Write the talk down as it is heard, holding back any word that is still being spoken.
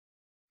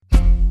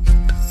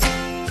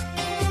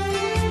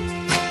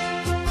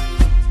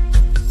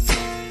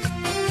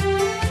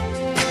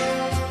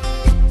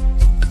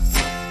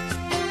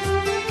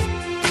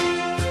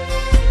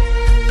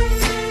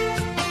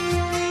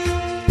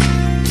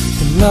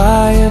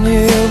lying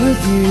here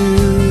with you,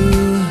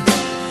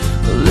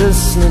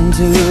 listening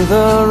to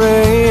the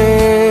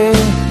rain,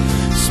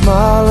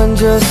 smiling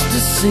just to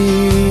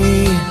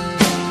see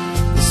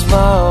the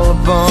smile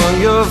upon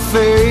your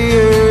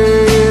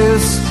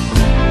face.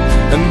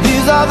 And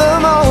these are the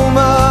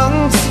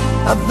moments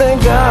I thank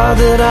God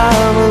that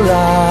I'm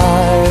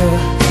alive.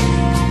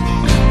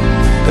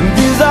 And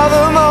these are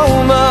the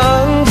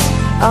moments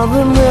I'll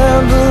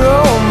remember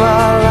all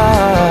my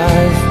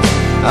life.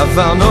 I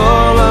found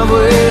all I've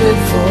waited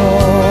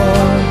for,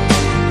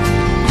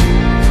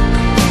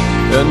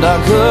 and I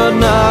could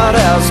not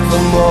ask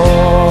for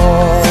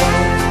more.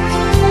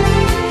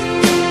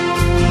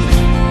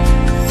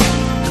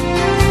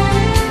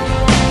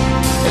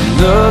 And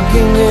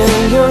looking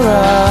in your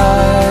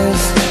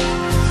eyes,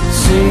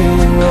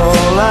 seeing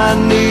all I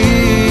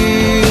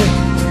need,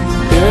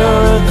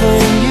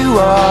 everything you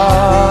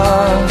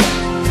are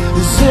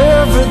is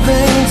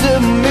everything to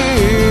me.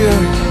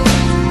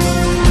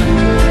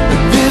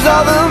 And these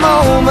are the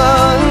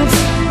moments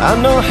I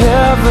know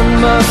heaven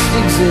must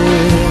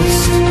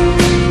exist.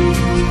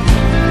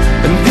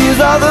 And these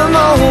are the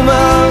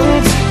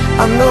moments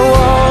I know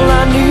all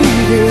I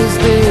need is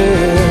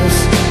this.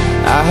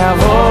 I have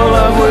all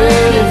I've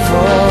waited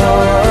for,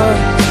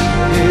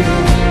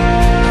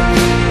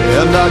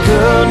 and I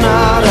could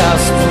not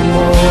ask for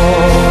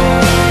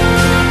more.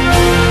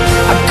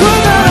 I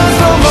could not ask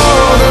for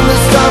more than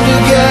this time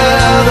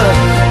together.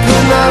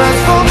 Could not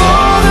ask for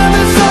more than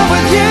this time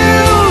with you.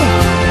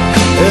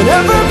 And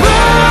every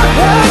prayer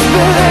has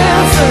been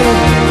answered,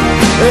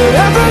 and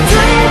every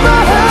dream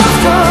I have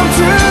come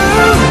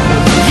true.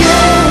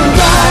 Yeah,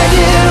 right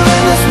here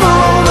in this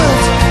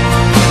moment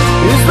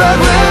is right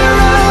where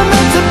I'm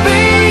meant to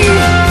be.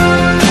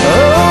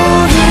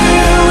 Oh,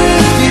 here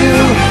with you,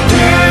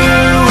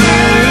 here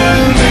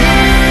with me.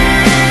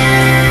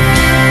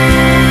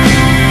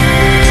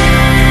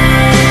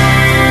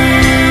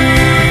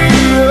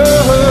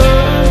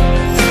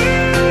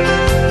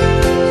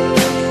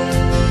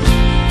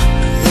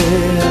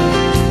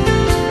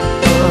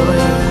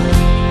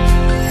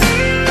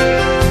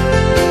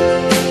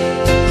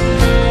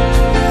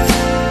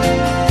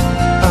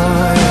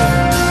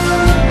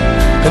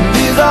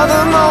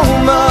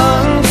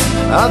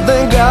 I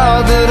thank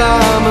God that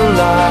I'm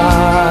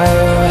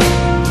alive.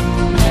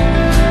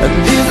 And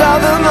these are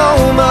the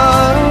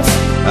moments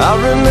I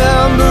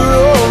remember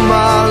all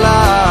my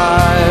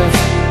life.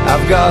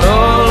 I've got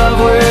all I've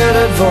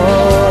waited for,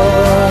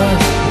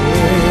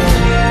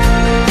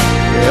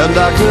 and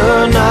I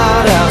could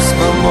not ask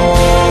for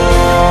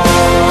more.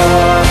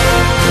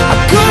 I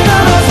could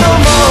not ask for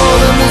more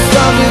than this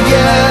time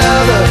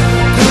together.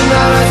 Could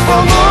not ask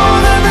for more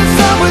than this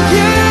time with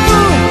you.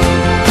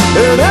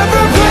 And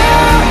every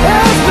prayer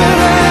has been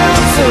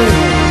answered,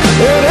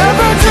 and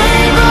every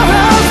dream I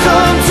have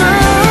come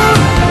true.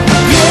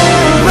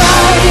 Yeah,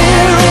 right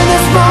here in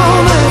this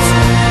moment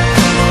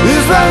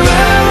is right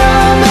where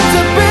I'm meant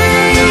to be.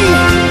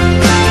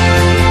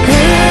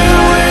 Here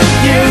with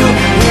you,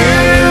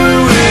 here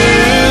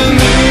with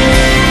me.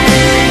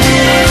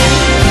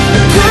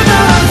 Could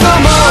not ask for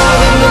more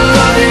than the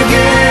love you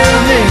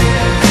give me,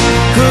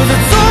 'cause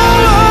it's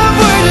all I've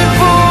waited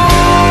for.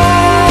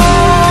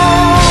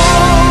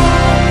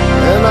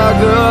 And I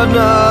could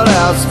not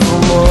ask for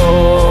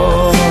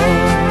more,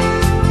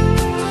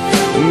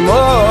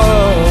 more.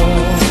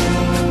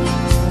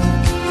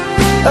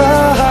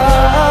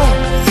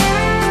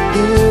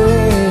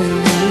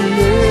 Yeah.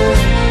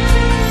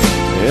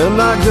 And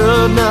I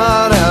could not